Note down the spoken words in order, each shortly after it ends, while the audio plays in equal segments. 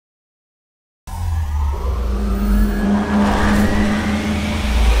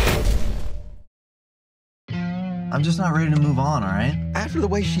I'm just not ready to move on, all right? After the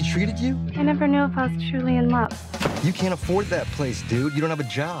way she treated you? I never knew if I was truly in love. You can't afford that place, dude. You don't have a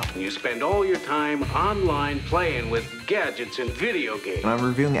job. You spend all your time online playing with gadgets and video games. And I'm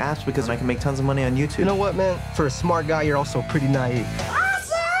reviewing apps because I can make tons of money on YouTube. You know what, man? For a smart guy, you're also pretty naive.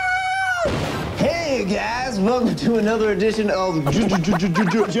 Hey guys, welcome to another edition of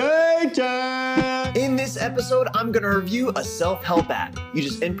J-Time. In this episode, I'm gonna review a self-help app. You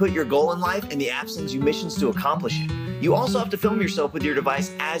just input your goal in life and the app sends you missions to accomplish it. You also have to film yourself with your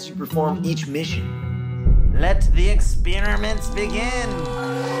device as you perform each mission. Let the experiments begin.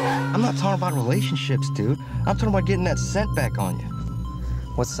 I'm not talking about relationships, dude. I'm talking about getting that scent back on you.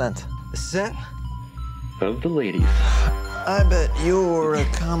 What scent? The scent? Of the ladies. I bet you're a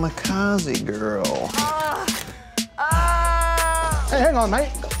kamikaze girl. Hey, hang on,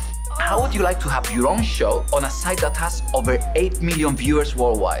 mate. How would you like to have your own show on a site that has over 8 million viewers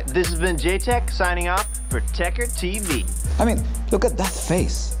worldwide? This has been J-Tech signing off for Techer TV. I mean, look at that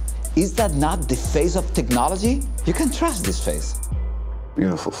face. Is that not the face of technology? You can trust this face.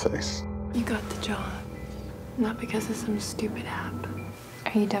 Beautiful face. You got the job. Not because of some stupid app.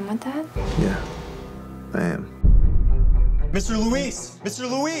 Are you done with that? Yeah, I am. Mr. Luis! Mr.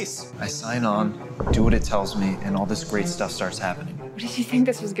 Luis! I sign on, do what it tells me, and all this great stuff starts happening. What did you think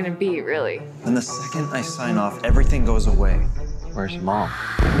this was gonna be, really? Then the second I sign off, everything goes away. Where's your mom?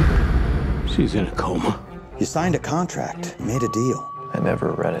 She's in a coma. You signed a contract, you made a deal. I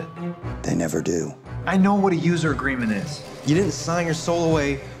never read it. They never do. I know what a user agreement is. You didn't sign your soul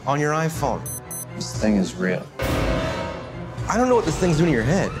away on your iPhone. This thing is real. I don't know what this thing's doing in your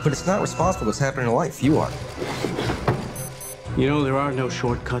head, but it's not responsible for what's happening in life. You are. You know, there are no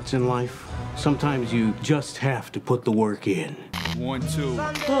shortcuts in life. Sometimes you just have to put the work in. 1, 2.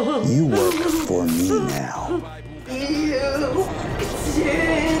 You work for me now. You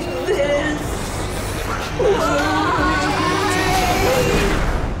did this.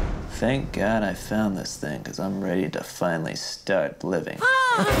 Thank God I found this thing, because I'm ready to finally start living.